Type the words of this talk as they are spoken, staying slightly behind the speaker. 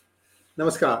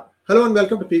Namaskar. Hello and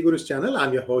welcome to P Guru's channel.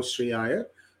 I'm your host Sri Iyer.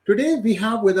 Today we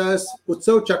have with us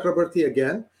Utsav Chakrabarti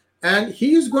again, and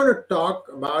he is going to talk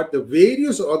about the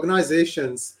various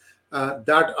organizations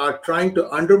that are trying to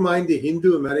undermine the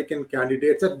Hindu American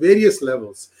candidates at various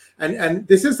levels. And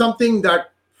this is something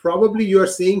that probably you are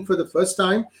seeing for the first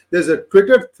time. There's a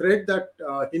Twitter thread that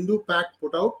Hindu Pact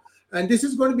put out, and this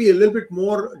is going to be a little bit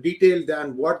more detailed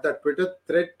than what that Twitter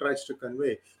thread tries to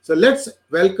convey. So let's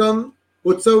welcome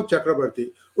Utsav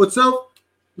Chakrabarti. Utsav,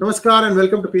 namaskar and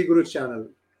welcome to P Guru's channel.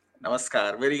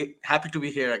 Namaskar. Very happy to be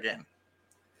here again.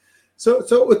 So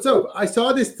Utsav, I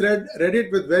saw this thread, read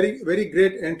it with very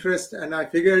great interest, and I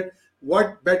figured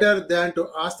what better than to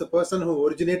ask the person who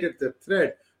originated the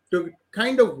thread to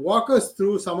kind of walk us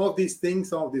through some of these things,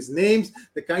 some of these names,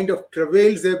 the kind of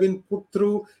travails they've been put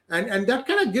through, and that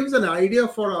kind of gives an idea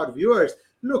for our viewers.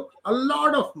 Look, a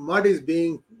lot of mud is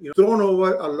being thrown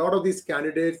over a lot of these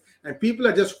candidates, and people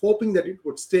are just hoping that it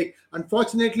would stick.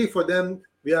 Unfortunately for them,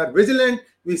 we are vigilant.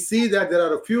 We see that there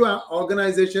are a few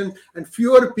organizations and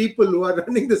fewer people who are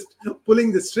running this,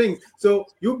 pulling the strings. So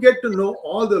you get to know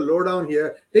all the lowdown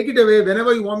here. Take it away.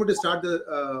 Whenever you want me to start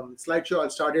the slideshow,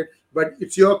 I'll start it. But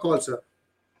it's your call, sir.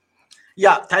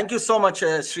 Yeah, thank you so much,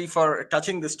 Sri, for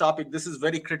touching this topic. This is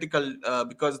very critical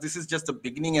because this is just the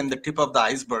beginning and the tip of the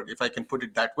iceberg, if I can put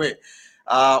it that way.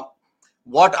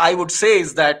 What I would say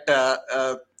is that,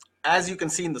 as you can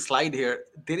see in the slide here,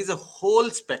 there is a whole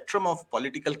spectrum of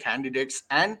political candidates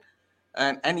and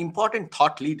important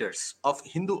thought leaders of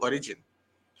Hindu origin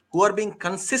who are being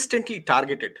consistently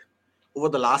targeted over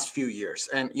the last few years.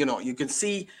 And you can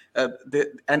see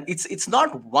and it's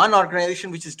not one organization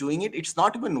which is doing it. It's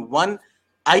not even one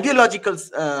ideological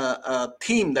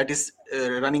theme that is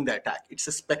running the attack. It's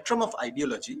a spectrum of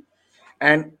ideology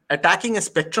and attacking a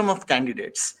spectrum of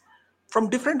candidates from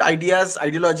different ideas,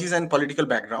 ideologies, and political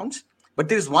backgrounds. But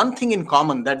there is one thing in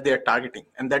common that they are targeting,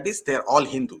 and that is they're all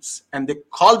Hindus, and they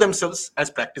call themselves as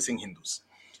practicing Hindus.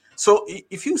 So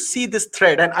if you see this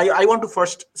thread, and I want to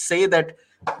first say that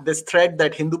this thread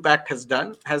that Hindu Pact has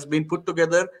done has been put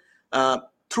together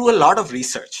through a lot of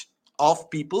research of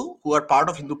people who are part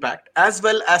of Hindu Pact, as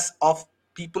well as of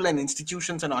people and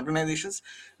institutions and organizations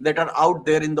that are out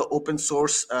there in the open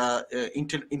source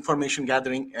information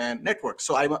gathering network.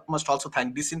 So I must also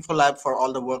thank Disinfolab for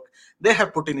all the work they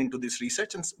have put into this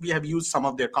research, and we have used some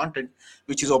of their content,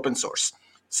 which is open source.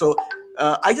 So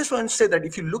I just want to say that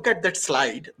if you look at that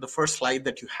slide, the first slide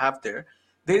that you have there,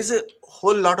 there is a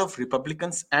whole lot of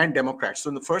Republicans and Democrats. So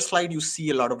in the first slide, you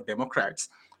see a lot of Democrats,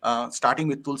 starting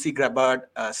with Tulsi Gabbard,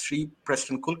 Sri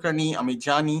Preston Kulkarni, Amit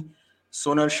Jani,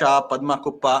 Sonal Shah, Padma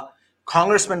Kuppa,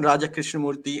 Congressman Raja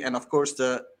Krishnamurthy, and of course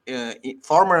the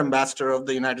former ambassador of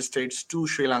the United States to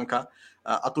Sri Lanka,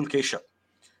 Atul Keshav.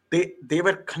 They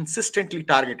were consistently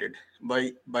targeted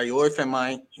by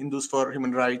OFMI, Hindus for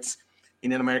Human Rights,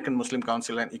 Indian American Muslim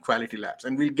Council, and Equality Labs.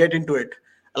 And we'll get into it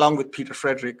along with Peter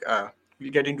Frederick.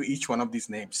 We'll get into each one of these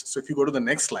names. So if you go to the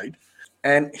next slide,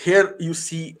 and here you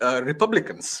see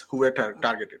Republicans who were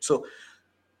targeted. So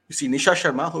you see Nisha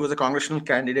Sharma, who was a congressional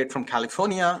candidate from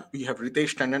California. We have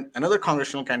Ritesh Tandon, another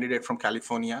congressional candidate from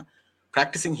California,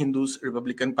 practicing Hindus,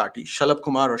 Republican Party. Shalabh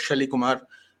Kumar, or Shali Kumar,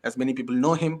 as many people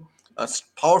know him, a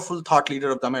powerful thought leader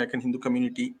of the American Hindu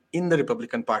community in the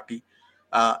Republican Party.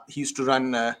 He used to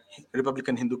run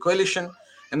Republican Hindu Coalition.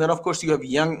 And then, of course, you have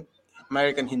young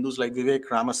American Hindus like Vivek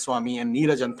Ramaswamy and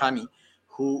Neeraj Anthani,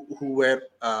 who were,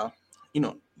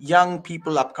 young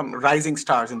people, upcoming rising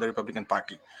stars in the Republican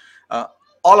Party.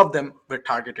 All of them were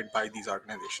targeted by these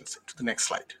organizations. To the next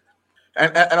slide.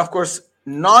 And of course,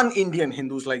 non-Indian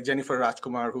Hindus like Jennifer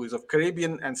Rajkumar, who is of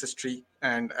Caribbean ancestry.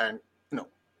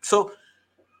 So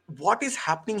what is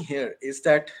happening here is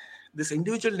that this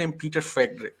individual named Peter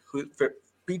Frederick,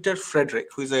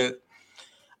 who is a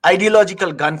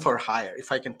ideological gun for hire,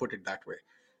 if I can put it that way.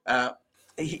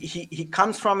 He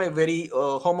comes from a very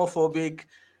homophobic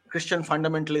Christian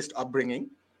fundamentalist upbringing.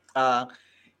 And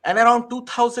around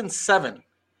 2007,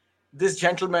 this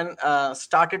gentleman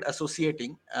started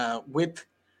associating with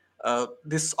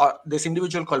this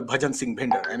individual called Bhajan Singh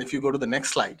Bhinder. And if you go to the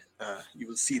next slide, you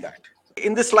will see that.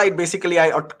 In this slide, basically,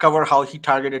 I cover how he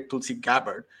targeted Tulsi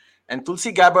Gabbard. And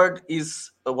Tulsi Gabbard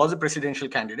was a presidential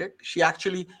candidate. She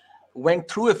actually went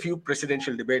through a few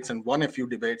presidential debates and won a few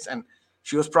debates. And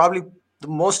she was probably the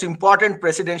most important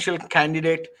presidential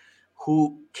candidate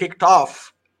who kicked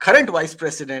off current Vice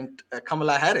President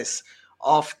Kamala Harris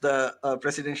off the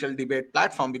presidential debate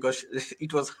platform, because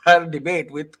it was her debate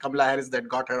with Kamala Harris that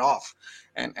got her off,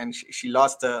 and she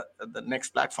lost the next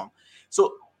platform.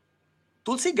 So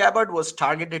Tulsi Gabbard was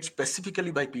targeted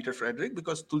specifically by Peter Frederick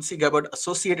because Tulsi Gabbard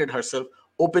associated herself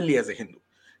openly as a Hindu.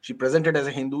 She presented as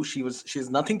a Hindu. She has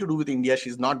nothing to do with India.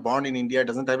 She's not born in India,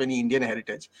 doesn't have any Indian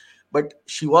heritage, but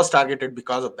she was targeted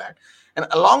because of that. And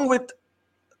along with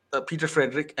Peter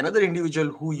Frederick, another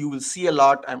individual who you will see a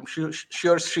lot, I'm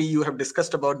sure Sri, you have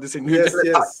discussed about this individual.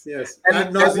 Yes.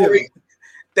 Ad Ten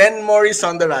nauseum. Mori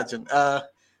Soundarajan,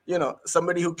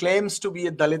 somebody who claims to be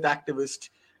a Dalit activist,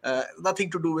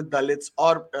 nothing to do with Dalits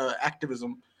or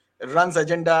activism, runs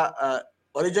agenda.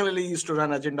 Originally used to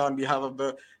run agenda on behalf of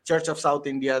the Church of South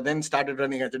India, then started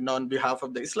running agenda on behalf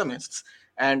of the Islamists.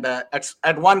 And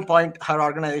at one point, her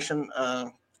organization,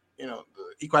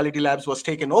 Equality Labs, was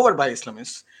taken over by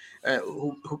Islamists,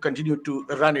 who continued to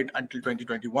run it until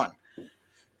 2021.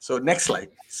 So next slide,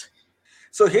 please.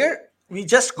 So here we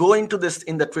just go into this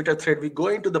in the Twitter thread. We go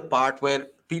into the part where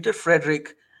Peter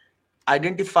Frederick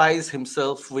identifies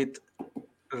himself with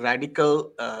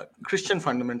radical Christian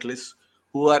fundamentalists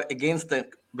who are against the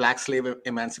black slave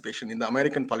emancipation in the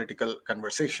American political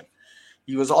conversation.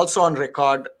 He was also on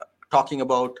record talking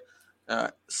about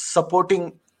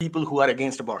supporting people who are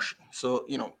against abortion. So,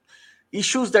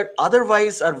 issues that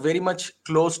otherwise are very much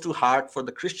close to heart for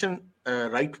the Christian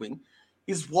right wing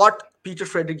is what Peter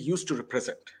Frederick used to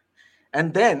represent.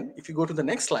 And then, if you go to the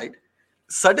next slide,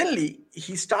 suddenly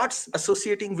he starts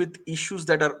associating with issues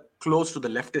that are close to the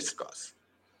leftist cause.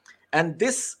 And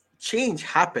this change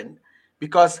happened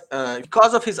because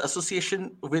of his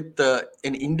association with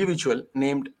an individual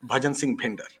named Bhajan Singh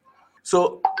Bhinder.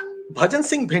 So Bhajan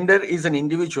Singh Bhinder is an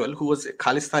individual who was a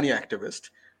Khalistani activist,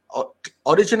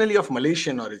 originally of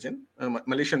Malaysian origin,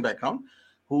 Malaysian background,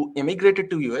 who immigrated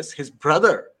to US. His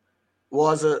brother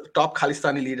was a top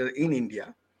Khalistani leader in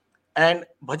India. And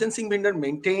Bhajan Singh Bhinder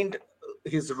maintained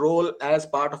his role as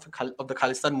part of the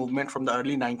Khalistan movement from the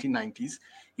early 1990s.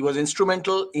 He was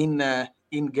instrumental in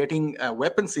getting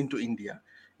weapons into India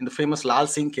in the famous Lal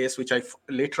Singh case, which I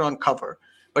later on cover.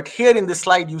 But here in this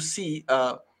slide, you see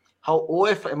how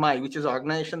OFMI, which is an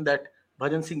organization that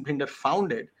Bhajan Singh Bhinder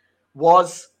founded,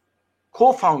 was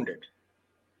co-founded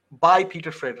by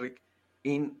Peter Frederick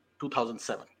in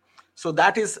 2007. So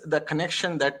that is the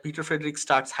connection that Peter Frederick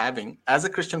starts having as a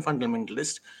Christian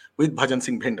fundamentalist with Bhajan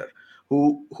Singh Bhinder,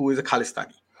 who is a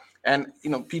Khalistani. And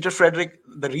Peter Frederick,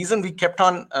 the reason we kept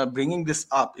on bringing this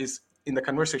up is in the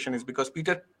conversation is because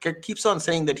Peter keeps on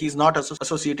saying that he's not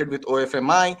associated with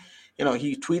OFMI.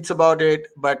 He tweets about it,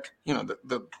 but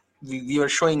we were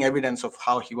showing evidence of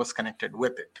how he was connected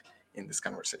with it in this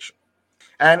conversation.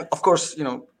 And of course,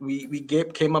 we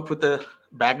came up with a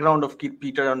background of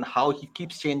Peter on how he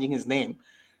keeps changing his name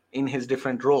in his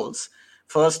different roles.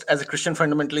 First, as a Christian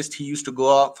fundamentalist, he used to go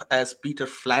off as Peter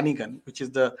Flanagan, which is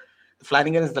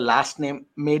Flanagan is the last name,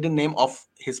 maiden name of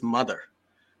his mother.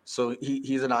 So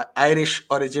he's an Irish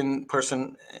origin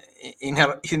person in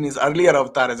his earlier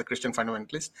avatar as a Christian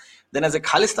fundamentalist. Then as a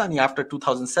Khalistani after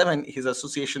 2007, his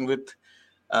association with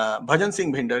Bhajan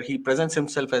Singh Bhinder, he presents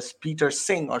himself as Peter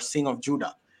Singh or Singh of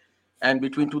Judah. And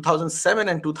between 2007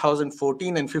 and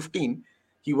 2014 and 15,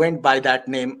 he went by that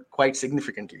name quite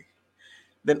significantly.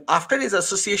 Then after his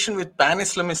association with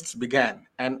Pan-Islamists began,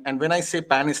 and when I say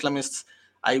Pan-Islamists,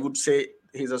 I would say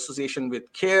his association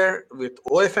with CARE, with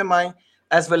OFMI,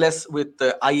 as well as with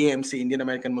the IAMC, Indian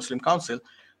American Muslim Council,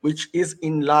 which is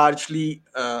in largely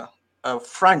a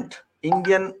front,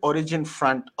 Indian origin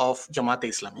front of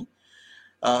Jamaat-e-Islami.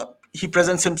 He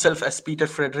presents himself as Peter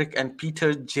Frederick and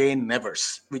Peter J.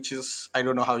 Nevers, which is, I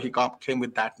don't know how he came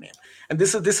with that name. And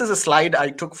this is a slide I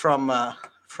took from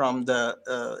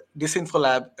the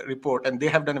Disinfolab report, and they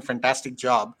have done a fantastic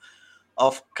job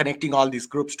of connecting all these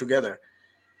groups together.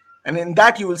 And in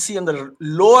that, you will see in the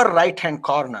lower right-hand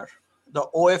corner, the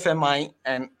OFMI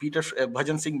and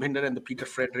Bhajan Singh Bhinder and the Peter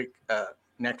Frederick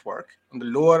network on the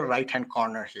lower right-hand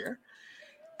corner here.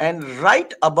 And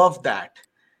right above that,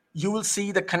 you will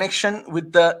see the connection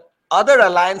with the other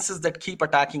alliances that keep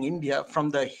attacking India from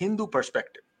the Hindu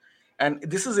perspective. And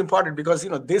this is important because,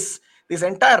 this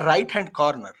entire right-hand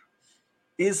corner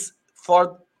is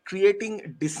for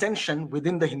creating dissension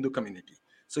within the Hindu community.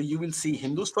 So you will see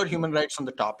Hindus for Human Rights on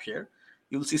the top here.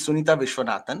 You will see Sunita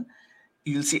Vishwanathan.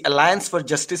 You'll see Alliance for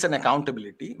Justice and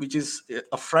Accountability, which is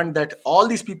a front that all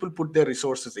these people put their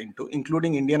resources into,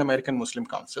 including Indian American Muslim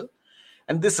Council.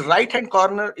 And this right-hand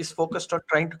corner is focused on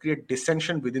trying to create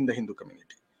dissension within the Hindu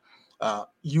community,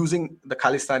 using the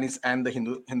Khalistanis and the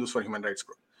Hindus for Human Rights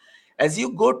group. As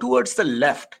you go towards the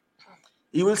left,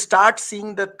 you will start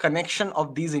seeing the connection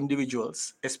of these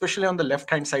individuals, especially on the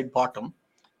left-hand side bottom,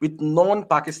 with known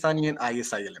Pakistani and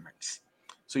ISI elements.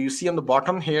 So you see on the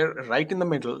bottom here, right in the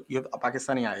middle, you have a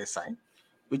Pakistani ISI,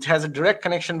 which has a direct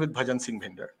connection with Bhajan Singh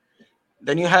Bhinder.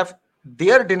 Then you have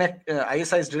their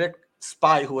ISI's direct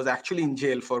spy who was actually in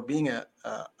jail for being a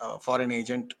foreign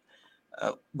agent,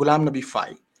 Ghulam Nabi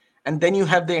Fai. And then you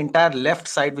have the entire left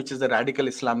side, which is the radical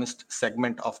Islamist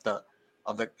segment of the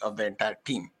entire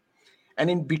team. And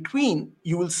in between,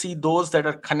 you will see those that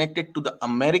are connected to the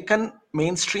American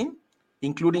mainstream,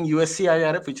 including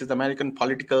USCIRF, which is the American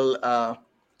political.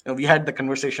 We had the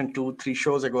conversation 2-3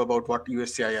 shows ago about what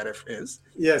USCIRF is.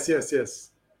 Yes, yes,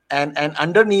 yes. And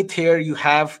underneath here, you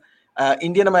have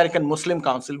Indian American Muslim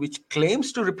Council, which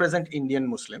claims to represent Indian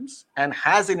Muslims and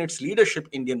has in its leadership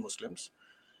Indian Muslims.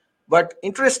 But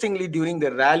interestingly, during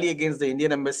the rally against the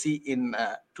Indian embassy in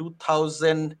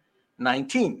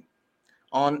 2019,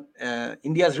 on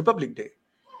India's Republic Day,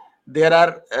 there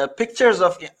are pictures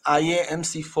of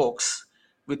IAMC folks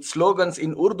with slogans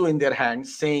in Urdu in their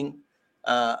hands saying,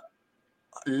 "Ladke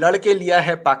liya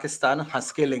hai Pakistan,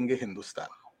 haske lenge Hindustan."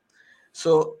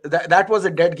 So that was a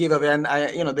dead giveaway, and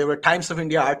there were Times of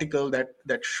India article that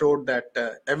showed that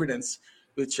evidence,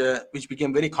 which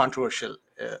became very controversial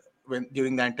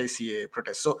during the anti-CAA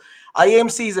protests. So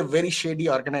IAMC is a very shady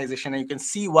organization, and you can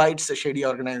see why it's a shady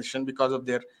organization because of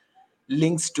their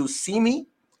links to Simi,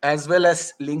 as well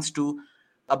as links to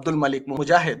Abdul Malik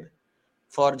Mujahid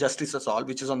for Justice Us All,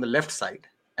 which is on the left side,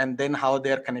 and then how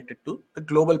they are connected to the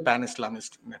global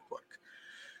pan-Islamist network.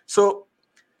 So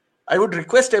I would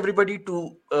request everybody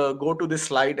to go to this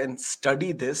slide and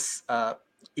study this.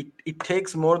 It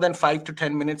takes more than 5 to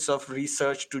 10 minutes of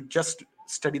research to just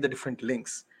study the different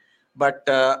links. But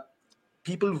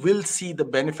people will see the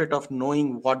benefit of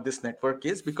knowing what this network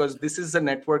is, because this is a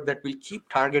network that will keep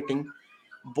targeting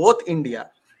both India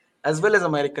as well as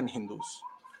American Hindus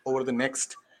over the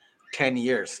next 10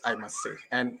 years, I must say.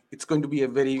 And it's going to be a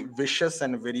very vicious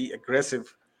and a very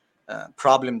aggressive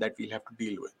problem that we'll have to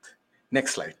deal with.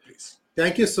 Next slide, please.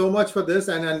 Thank you so much for this.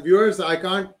 And viewers, I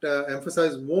can't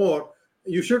emphasize more.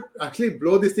 You should actually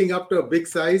blow this thing up to a big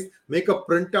size, make a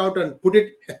printout and put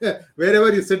it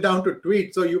wherever you sit down to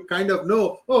tweet. So you kind of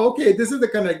know, oh, okay, this is the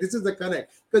connect, this is the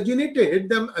connect. Because you need to hit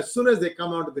them as soon as they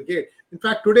come out of the gate. In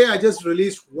fact, today I just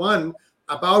released one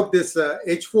about this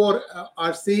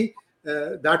H4RC,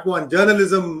 that one,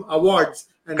 Journalism Awards,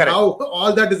 and Correct. How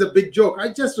all that is a big joke. I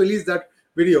just released that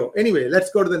video. Anyway,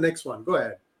 let's go to the next one. Go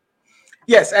ahead.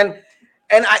 Yes, and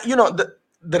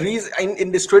the reason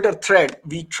in this Twitter thread,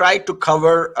 we try to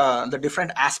cover the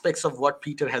different aspects of what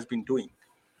Peter has been doing,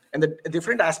 and the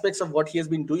different aspects of what he has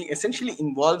been doing essentially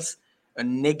involves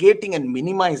negating and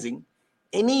minimizing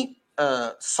any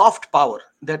soft power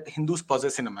that Hindus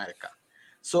possess in America.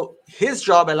 So his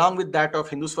job, along with that of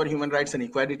Hindus for Human Rights and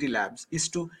Equality Labs, is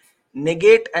to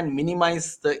negate and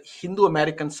minimize the Hindu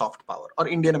American soft power, or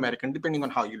Indian American, depending on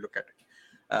how you look at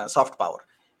it, soft power.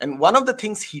 And one of the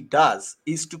things he does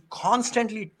is to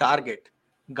constantly target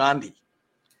Gandhi,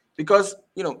 because,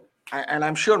 and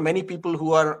I'm sure many people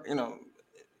who are,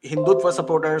 Hindutva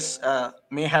supporters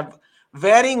may have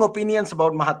varying opinions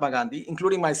about Mahatma Gandhi,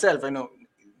 including myself.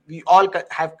 We all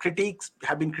have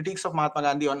been critiques of Mahatma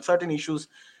Gandhi on certain issues,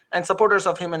 and supporters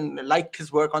of him and liked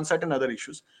his work on certain other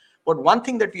issues. But one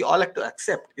thing that we all have to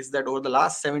accept is that over the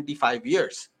last 75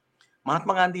 years,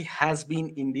 Mahatma Gandhi has been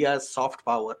India's soft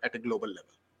power at a global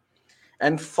level.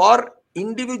 And for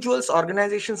individuals,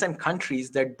 organizations, and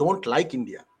countries that don't like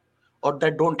India or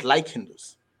that don't like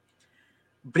Hindus,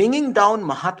 bringing down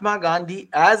Mahatma Gandhi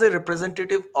as a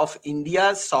representative of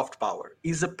India's soft power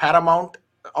is of paramount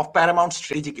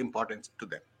strategic importance to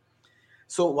them.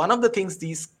 So one of the things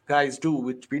these guys do,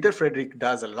 which Peter Frederick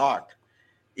does a lot,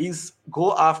 is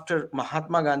go after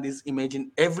Mahatma Gandhi's image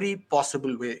in every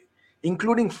possible way,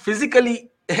 including physically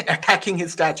attacking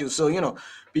his statue. So,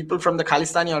 people from the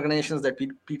Khalistani organizations that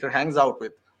Peter hangs out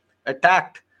with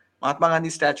attacked Mahatma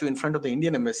Gandhi's statue in front of the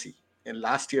Indian embassy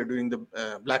last year during the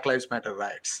Black Lives Matter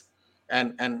riots.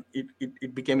 And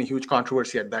it became a huge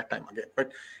controversy at that time again.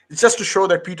 But it's just to show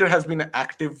that Peter has been an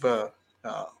active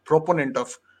proponent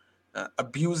of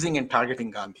abusing and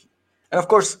targeting Gandhi. And of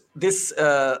course, this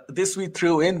we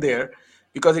threw in there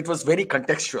because it was very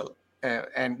contextual.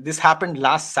 And this happened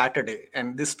last Saturday.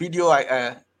 And this video,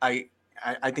 I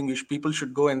think people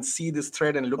should go and see this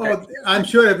thread and look at it. I'm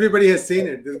sure everybody has seen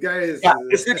it. This guy is... Yeah,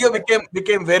 this video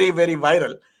became very, very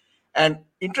viral. And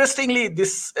interestingly,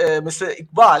 this Mr.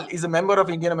 Iqbal is a member of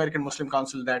Indian American Muslim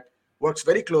Council that works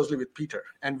very closely with Peter.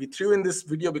 And we threw in this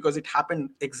video because it happened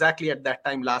exactly at that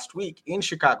time last week in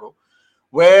Chicago,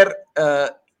 where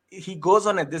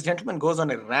this gentleman goes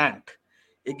on a rant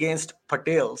against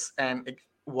Patels and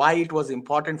why it was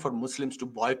important for Muslims to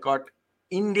boycott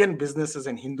Indian businesses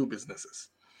and Hindu businesses.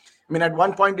 I mean, at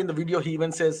one point in the video, he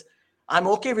even says, I'm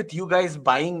okay with you guys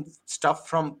buying stuff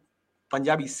from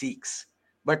Punjabi Sikhs,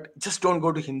 but just don't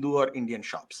go to Hindu or Indian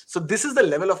shops. So this is the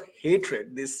level of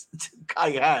hatred this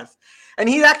guy has, and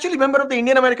he's actually a member of the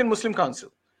Indian American Muslim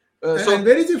Council. And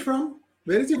where is he from?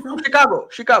 Where is he from? Chicago.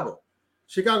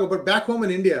 Chicago, but back home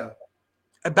in India.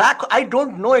 I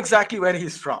don't know exactly where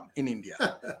he's from in India,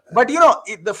 but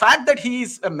the fact that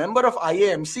he's a member of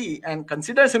IAMC and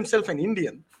considers himself an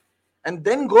Indian, and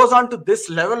then goes on to this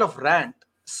level of rant,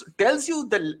 tells you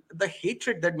the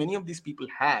hatred that many of these people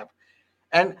have.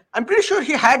 And I'm pretty sure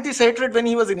he had this hatred when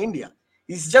he was in India.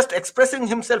 He's just expressing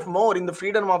himself more in the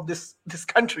freedom of this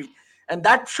country, and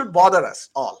that should bother us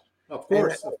all. Of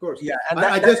course, of course. Yeah, and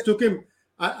I just took him.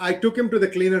 I took him to the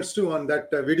cleaners too on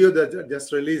that video that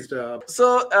just released.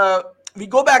 So we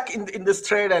go back in this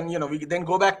thread, and we then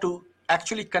go back to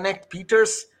actually connect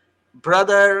Peter's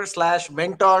brother /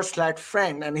 mentor /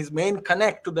 friend and his main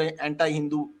connect to the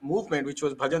anti-Hindu movement, which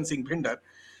was Bhajan Singh Bhinder,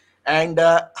 and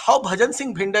how Bhajan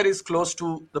Singh Bhinder is close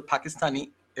to the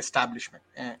Pakistani establishment,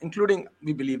 including,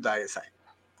 we believe, the ISI.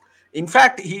 In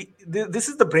fact, this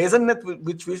is the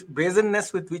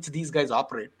brazenness with which these guys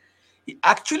operate. He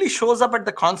actually shows up at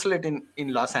the consulate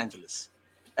in Los Angeles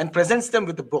and presents them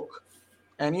with a book,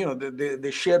 and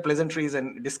they share pleasantries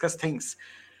and discuss things.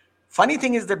 Funny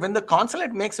thing is that when the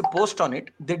consulate makes a post on it,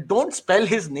 they don't spell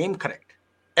his name correct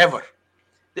ever.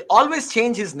 They always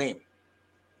change his name.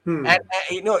 And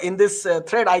in this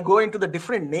thread, I go into the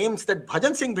different names that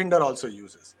Bhajan Singh Bhinder also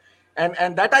uses,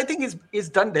 and that I think is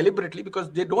done deliberately,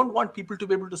 because they don't want people to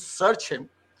be able to search him.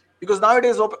 Because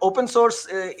nowadays open source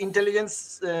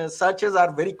intelligence searches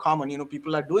are very common.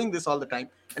 People are doing this all the time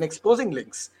and exposing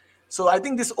links. So I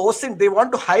think this OSINT, they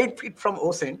want to hide it from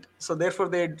OSINT. So therefore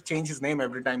they change his name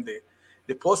every time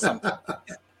they post something.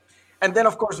 And then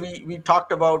of course we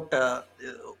talked about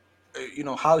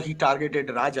how he targeted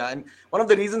Raja. And one of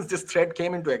the reasons this thread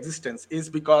came into existence is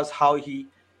because how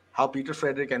Peter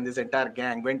Frederick and this entire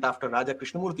gang went after Raja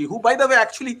Krishnamurthy, who, by the way,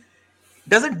 actually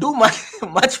doesn't do much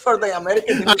for the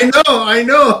American. I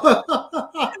know.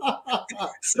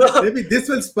 So maybe this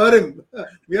will spur him.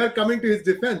 We are coming to his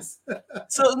defense.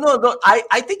 So no,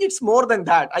 I think it's more than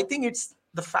that. I think it's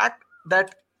the fact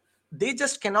that they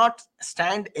just cannot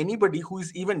stand anybody who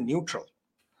is even neutral.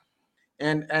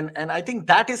 And I think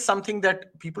that is something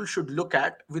that people should look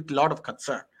at with a lot of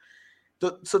concern.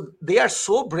 So they are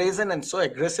so brazen and so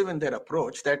aggressive in their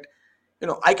approach that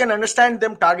I can understand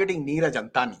them targeting Neeraj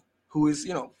Antani, who is,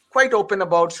 quite open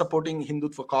about supporting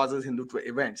Hindutva causes, Hindutva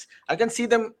events. I can see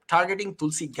them targeting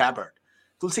Tulsi Gabbard.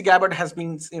 Tulsi Gabbard has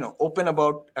been, open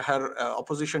about her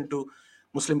opposition to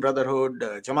Muslim Brotherhood,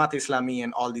 Jamaat Islami,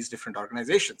 and all these different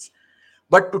organizations.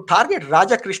 But to target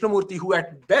Raja Krishnamurthy, who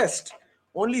at best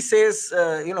only says,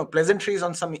 pleasantries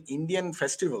on some Indian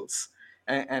festivals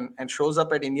and shows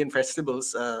up at Indian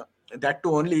festivals, that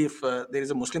too only if there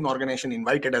is a Muslim organization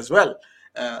invited as well.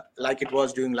 Like it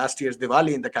was during last year's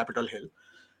Diwali in the Capitol Hill.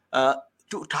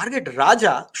 To target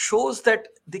Raja shows that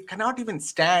they cannot even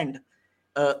stand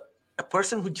a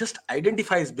person who just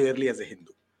identifies barely as a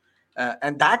Hindu.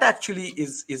 And that actually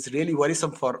is really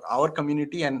worrisome for our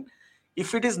community. And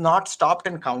if it is not stopped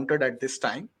and countered at this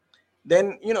time,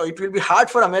 then it will be hard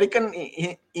for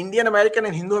Indian American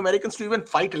and Hindu Americans to even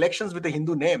fight elections with a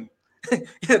Hindu name.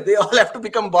 They all have to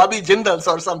become Bobby Jindals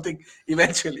or something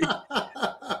eventually.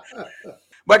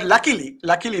 But luckily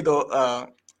though,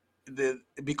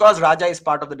 because Raja is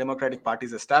part of the Democratic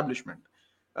Party's establishment,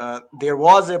 there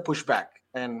was a pushback,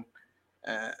 and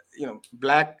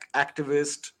black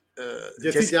activist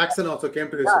Jesse Jackson also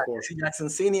came to his support. Jesse Jackson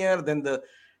Sr., then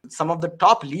some of the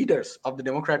top leaders of the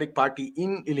Democratic Party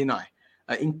in Illinois,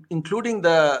 including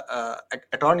the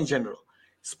Attorney General,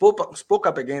 spoke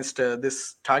up against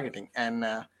this targeting, and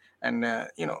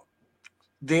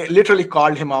they literally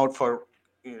called him out for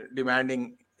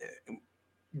demanding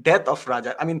death of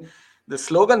Raja. I mean, the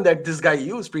slogan that this guy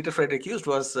used, Peter Frederick used,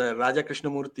 was Raja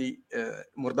Krishnamurthy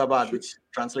Murdabad, which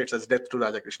translates as death to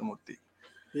Raja Krishnamurthy.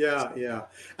 Yeah.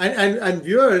 And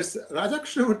viewers, Raja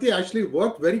Krishnamurthy actually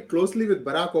worked very closely with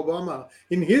Barack Obama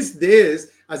in his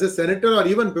days as a senator, or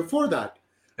even before that.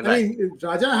 Right. I mean,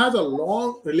 Raja has a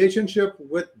long relationship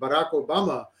with Barack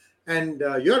Obama, and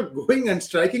you're going and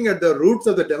striking at the roots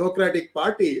of the Democratic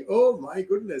Party. Oh my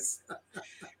goodness.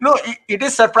 No, it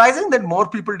is surprising that more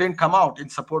people didn't come out in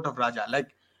support of Raja. Like,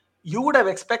 you would have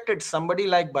expected somebody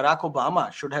like Barack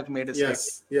Obama should have made a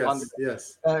statement.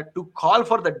 Yes. To call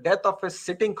for the death of a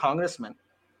sitting congressman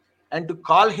and to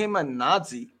call him a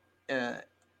Nazi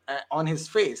on his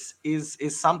face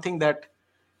is something that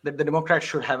the Democrats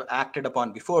should have acted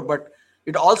upon before. But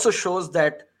it also shows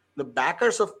that the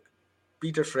backers of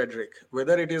Peter Frederick,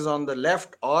 whether it is on the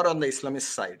left or on the Islamist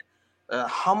side,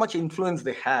 how much influence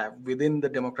they have within the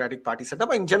Democratic Party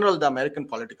setup, in general, the American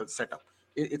political setup.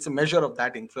 It's a measure of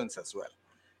that influence as well.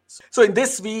 So in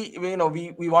this, we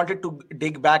wanted to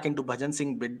dig back into Bhajan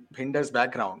Singh Bhinder's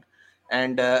background,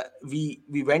 and we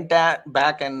went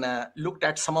back and looked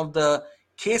at some of the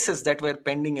cases that were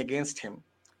pending against him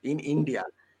in India,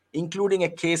 including a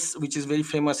case which is very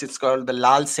famous. It's called the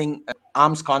Lal Singh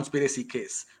arms conspiracy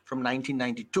case from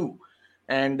 1992.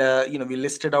 And we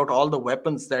listed out all the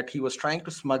weapons that he was trying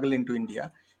to smuggle into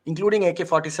India, including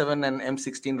AK-47 and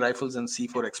M16 rifles and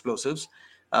C4 explosives.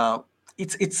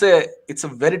 It's a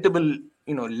veritable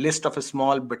list of a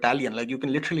small battalion. Like, you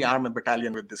can literally arm a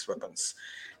battalion with these weapons.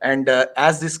 And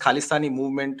as this Khalistani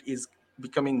movement is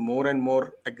becoming more and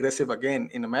more aggressive again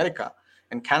in America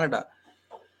and Canada,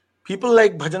 people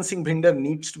like Bhajan Singh Bhinder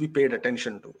needs to be paid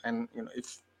attention to. And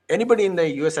if anybody in the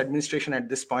US administration at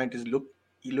this point is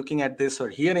looking at this or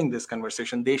hearing this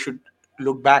conversation, they should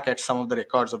look back at some of the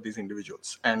records of these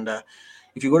individuals. And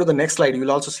if you go to the next slide, you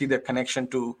will also see the connection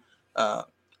to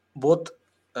both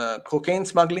cocaine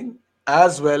smuggling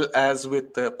as well as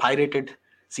with pirated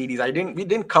CDs. We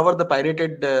didn't cover the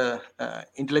pirated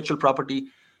intellectual property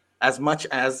as much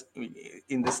as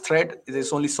in this thread.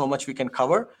 There's only so much we can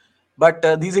cover. But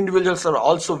these individuals are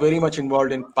also very much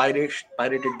involved in pirated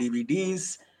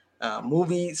DVDs,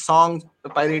 movie, song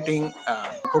pirating,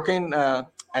 cocaine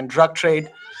and drug trade.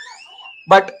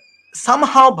 But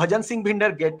somehow Bhajan Singh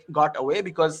Bhinder got away,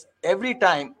 because every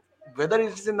time, whether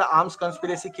it is in the arms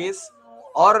conspiracy case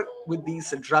or with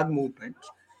these drug movements,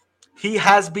 he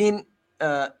has been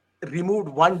removed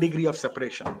 1 degree of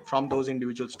separation from those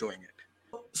individuals doing it.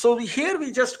 So here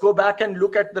we just go back and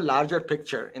look at the larger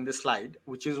picture in this slide,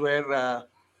 which is where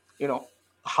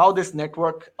how this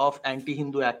network of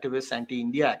anti-Hindu activists,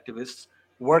 anti-India activists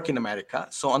work in America.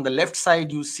 So on the left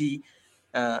side, you see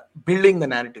building the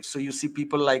narrative. So you see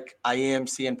people like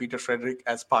IAMC and Peter Frederick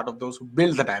as part of those who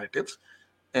build the narratives.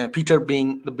 Peter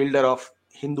being the builder of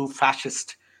Hindu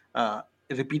fascist,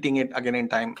 repeating it again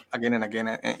and again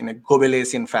in a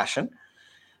Gobelesian fashion.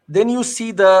 Then you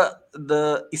see the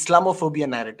Islamophobia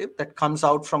narrative that comes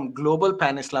out from global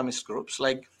pan-Islamist groups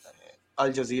like Al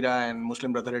Jazeera and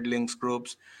Muslim Brotherhood links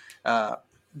groups.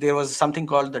 There was something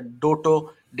called the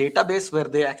Doto database, where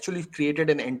they actually created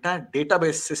an entire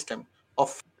database system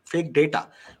of fake data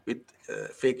with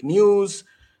fake news,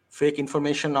 fake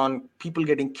information on people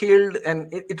getting killed,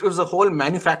 and it was a whole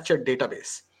manufactured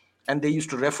database. And they used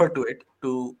to refer to it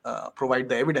to provide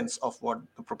the evidence of what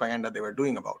the propaganda they were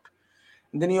doing about.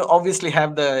 And then you obviously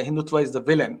have the Hindutva is the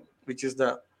villain, which is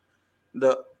the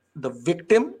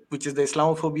victim, which is the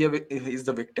Islamophobia is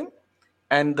the victim,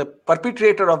 and the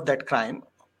perpetrator of that crime,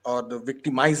 or the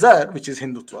victimizer, which is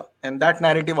Hindutva. And that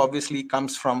narrative obviously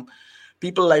comes from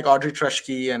people like Audrey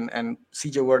Truschke and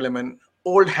C.J. Werleman,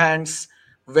 old hands,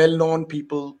 well-known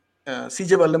people.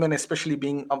 C.J. Werleman especially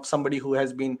being somebody who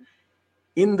has been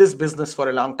in this business for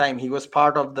a long time. He was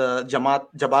part of the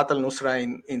Jabhat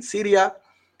al-Nusra in Syria,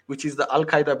 which is the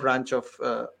Al-Qaeda branch of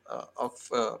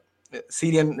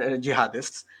Syrian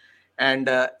jihadists. And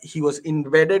he was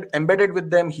embedded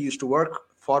with them. He used to work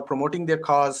for promoting their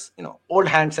cause, old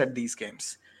hands at these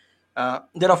games.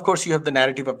 Then, of course, you have the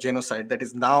narrative of genocide that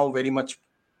is now very much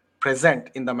present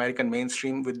in the American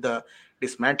mainstream with the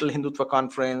Dismantle Hindutva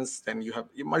Conference. Then you have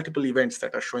multiple events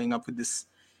that are showing up with this,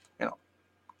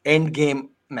 end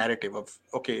game narrative of,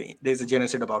 okay, there's a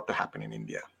genocide about to happen in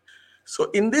India.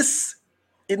 So in this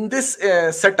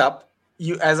setup,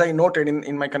 as I noted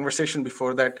in my conversation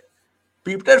before, that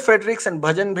Peter Fredericks and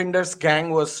Bhajan Bhinder's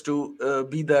gang was to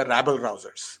be the rabble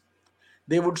rousers.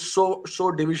 They would sow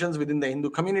divisions within the Hindu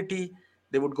community.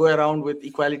 They would go around with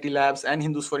equality labs and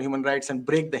Hindus for Human Rights and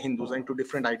break the Hindus into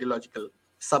different ideological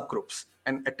subgroups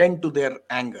and attend to their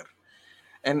anger.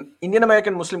 And Indian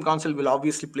American Muslim Council will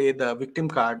obviously play the victim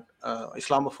card,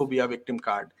 Islamophobia victim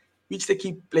card, which they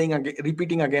keep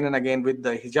repeating again and again with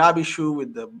the hijab issue,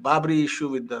 with the Babri issue,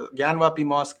 with the Gyanvapi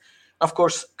Mosque. Of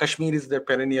course, Kashmir is their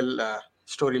perennial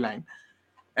storyline.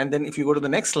 And then if you go to the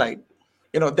next slide,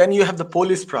 then you have the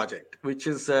Police Project, which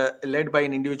is led by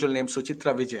an individual named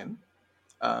Suchitra Vijayan,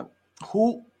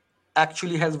 who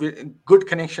actually has good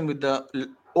connection with the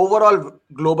overall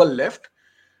global left,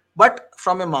 but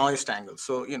from a Maoist angle.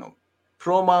 So,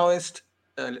 pro-Maoist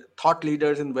thought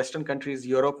leaders in Western countries,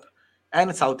 Europe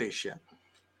and South Asia,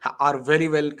 are very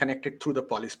well connected through the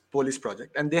Police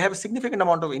Project. And they have a significant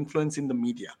amount of influence in the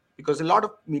media, because a lot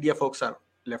of media folks are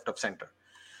left of center.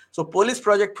 So Police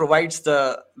Project provides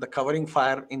the covering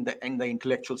fire in the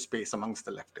intellectual space amongst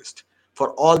the leftists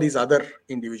for all these other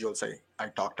individuals I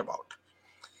talked about.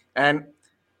 And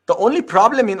the only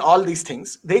problem in all these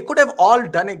things, they could have all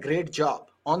done a great job,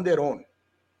 on their own,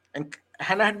 and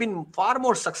had been far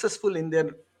more successful in their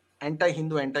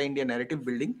anti-Hindu, anti-Indian narrative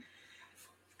building,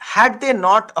 had they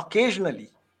not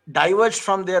occasionally diverged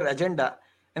from their agenda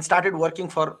and started working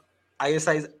for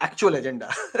ISI's actual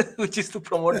agenda, which is to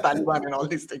promote Taliban and all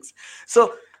these things.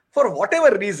 So, for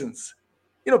whatever reasons,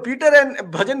 Peter and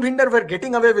Bhajan Bhinder were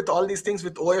getting away with all these things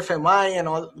with OFMI and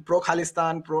all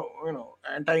pro-Khalistan,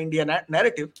 anti-India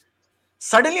narrative.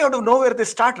 Suddenly, out of nowhere, they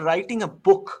start writing a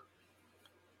book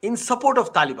in support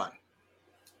of Taliban.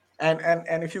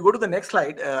 And if you go to the next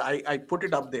slide, I put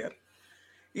it up there.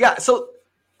 Yeah, so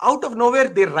out of nowhere,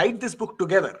 they write this book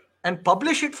together and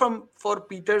publish it for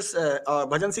Peter's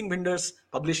Bhajan Singh Bhinder's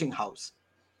publishing house.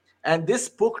 And this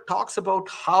book talks about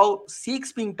how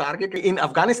Sikhs being targeted in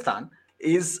Afghanistan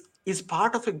is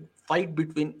part of a fight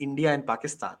between India and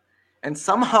Pakistan. And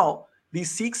somehow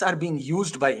these Sikhs are being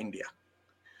used by India.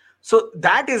 So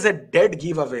that is a dead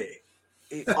giveaway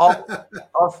of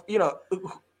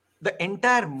the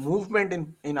entire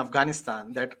movement in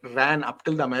Afghanistan that ran up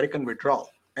till the American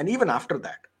withdrawal. And even after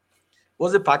that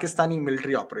was a Pakistani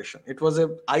military operation. It was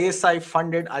a ISI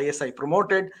funded, ISI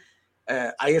promoted,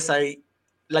 ISI,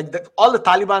 all the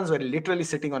Talibans were literally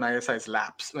sitting on ISI's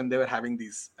laps when they were having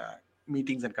these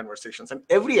meetings and conversations. And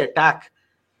every attack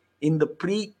in the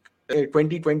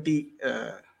pre-2020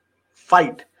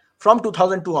 fight from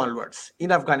 2002 onwards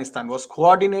in Afghanistan was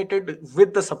coordinated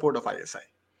with the support of ISI.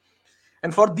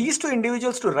 And for these two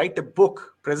individuals to write a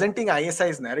book presenting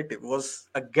ISI's narrative was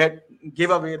a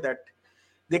giveaway that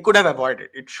they could have avoided.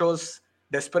 It shows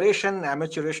desperation,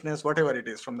 amateurishness, whatever it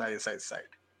is from the ISI side.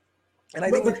 And I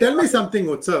think. But tell me something,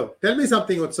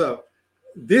 Utsav.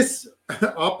 This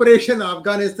Operation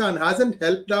Afghanistan hasn't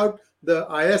helped out the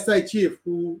ISI chief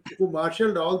who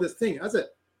marshaled all this thing, has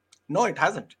it? No, it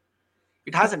hasn't.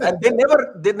 It hasn't. And they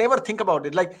never think about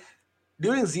it. Like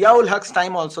during Zia-ul Haq's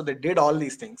time also, they did all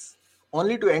these things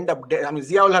only to end up dead. I mean,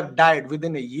 Zia-ul Haq died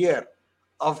within a year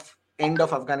of end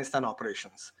of Afghanistan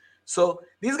operations. So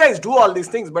these guys do all these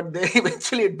things, but they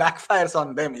eventually it backfires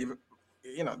on them,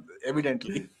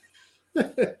 evidently.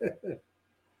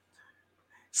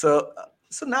 So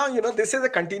now, this is a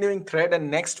continuing thread,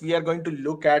 and next we are going to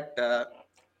look at,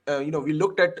 we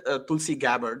looked at Tulsi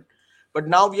Gabbard, but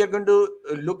now we are going to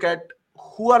look at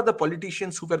who are the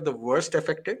politicians who were the worst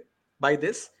affected by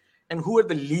this and who are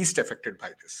the least affected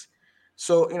by this.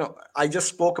 So, I just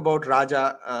spoke about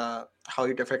Raja, how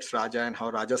it affects Raja and how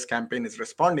Raja's campaign is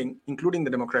responding, including the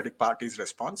Democratic Party's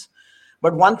response.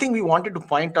 But one thing we wanted to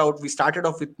point out, we started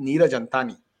off with Neeraj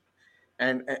Antani.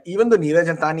 And even though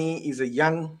Neeraj Antani is a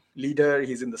young leader,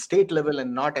 he's in the state level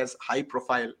and not as high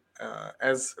profile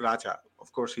as Raja,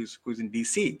 of course, who's in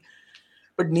DC.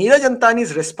 But Neeraj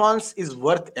Antani's response is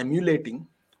worth emulating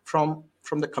from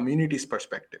the community's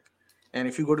perspective. And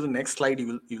if you go to the next slide,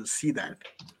 you'll see that.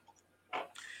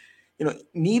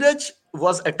 Neeraj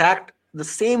was attacked the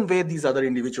same way these other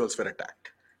individuals were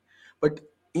attacked. But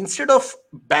instead of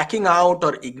backing out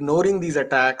or ignoring these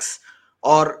attacks,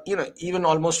 or even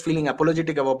almost feeling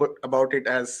apologetic about it,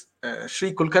 as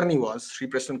Sri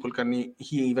President Kulkarni,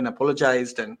 he even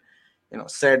apologized and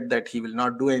said that he will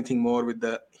not do anything more with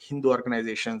the Hindu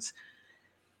organizations.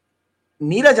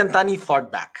 Neeraj Antani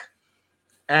fought back,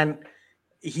 and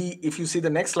if you see the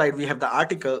next slide, we have the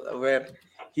article where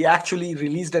he actually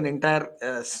released an entire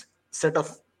set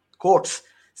of quotes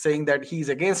saying that he's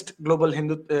against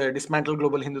dismantle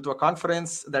Global Hindutva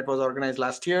Conference that was organized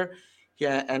last year.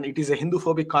 Yeah, and it is a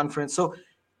Hindu-phobic conference. So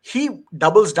he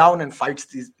doubles down and fights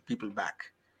these people back.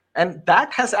 And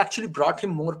that has actually brought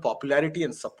him more popularity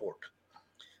and support.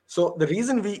 So the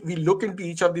reason we look into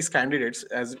each of these candidates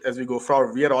as we go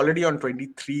forward, we are already on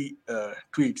 23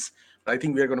 tweets. But I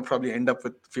think we are going to probably end up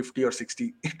with 50 or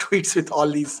 60 tweets with all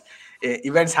these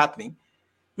events happening.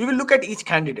 We will look at each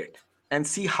candidate and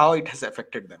see how it has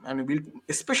affected them. And we'll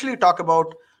especially talk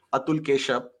about Atul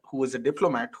Keshav, who was a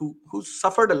diplomat who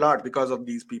suffered a lot because of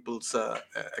these people's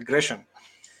aggression.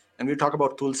 And we'll talk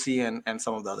about Tulsi and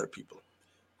some of the other people.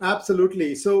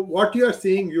 Absolutely. So what you are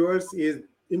seeing, viewers, is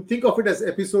think of it as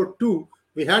episode 2.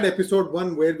 We had episode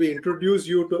 1 where we introduced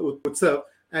you to Utsav,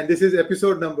 and this is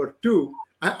episode number 2.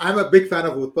 I'm a big fan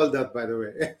of Utpal Dutt, by the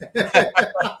way.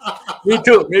 Me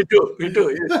too.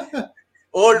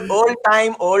 Old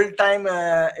time,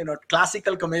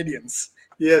 classical comedians.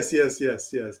 Yes.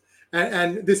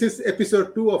 And this is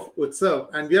episode 2 of Utsav,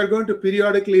 and we are going to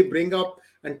periodically bring up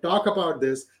and talk about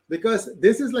this because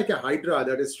this is like a hydra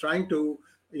that is trying to,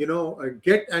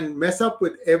 get and mess up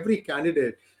with every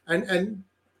candidate. And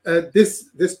this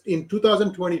in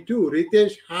 2022,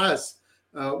 Ritesh has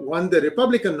won the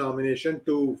Republican nomination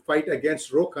to fight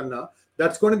against Ro Khanna.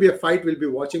 That's going to be a fight we'll be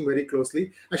watching very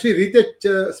closely. Actually,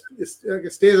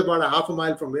 Ritesh stays about a half a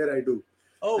mile from where I do.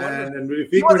 Oh, wonderful. And we He was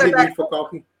frequently meet attacked. for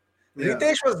coffee. Yeah.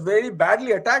 Ritesh was very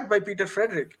badly attacked by Peter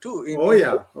Frederick too. Oh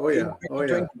yeah.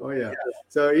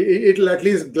 So it'll at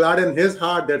least gladden his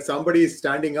heart that somebody is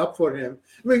standing up for him.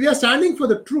 I mean, we are standing for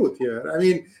the truth here. I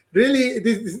mean, really,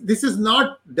 this is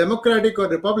not Democratic or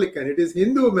Republican. It is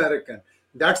Hindu American.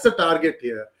 That's the target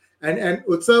here. And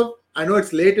Utsav, I know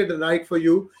it's late at the night for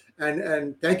you,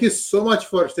 and thank you so much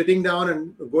for sitting down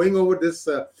and going over this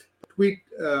tweet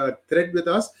thread with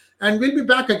us. And we'll be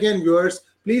back again, viewers.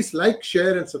 Please like,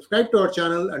 share, and subscribe to our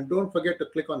channel. And don't forget to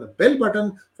click on the bell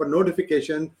button for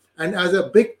notification. And as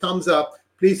a big thumbs up,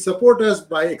 please support us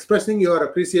by expressing your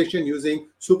appreciation using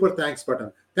Super Thanks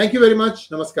button. Thank you very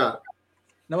much. Namaskar.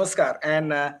 Namaskar.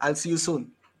 And I'll see you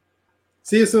soon.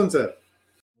 See you soon, sir.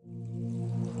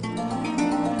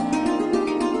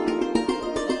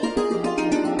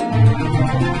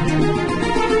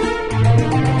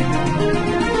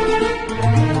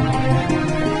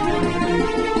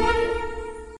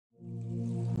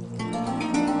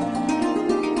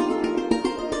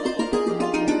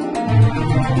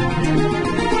 Thank you.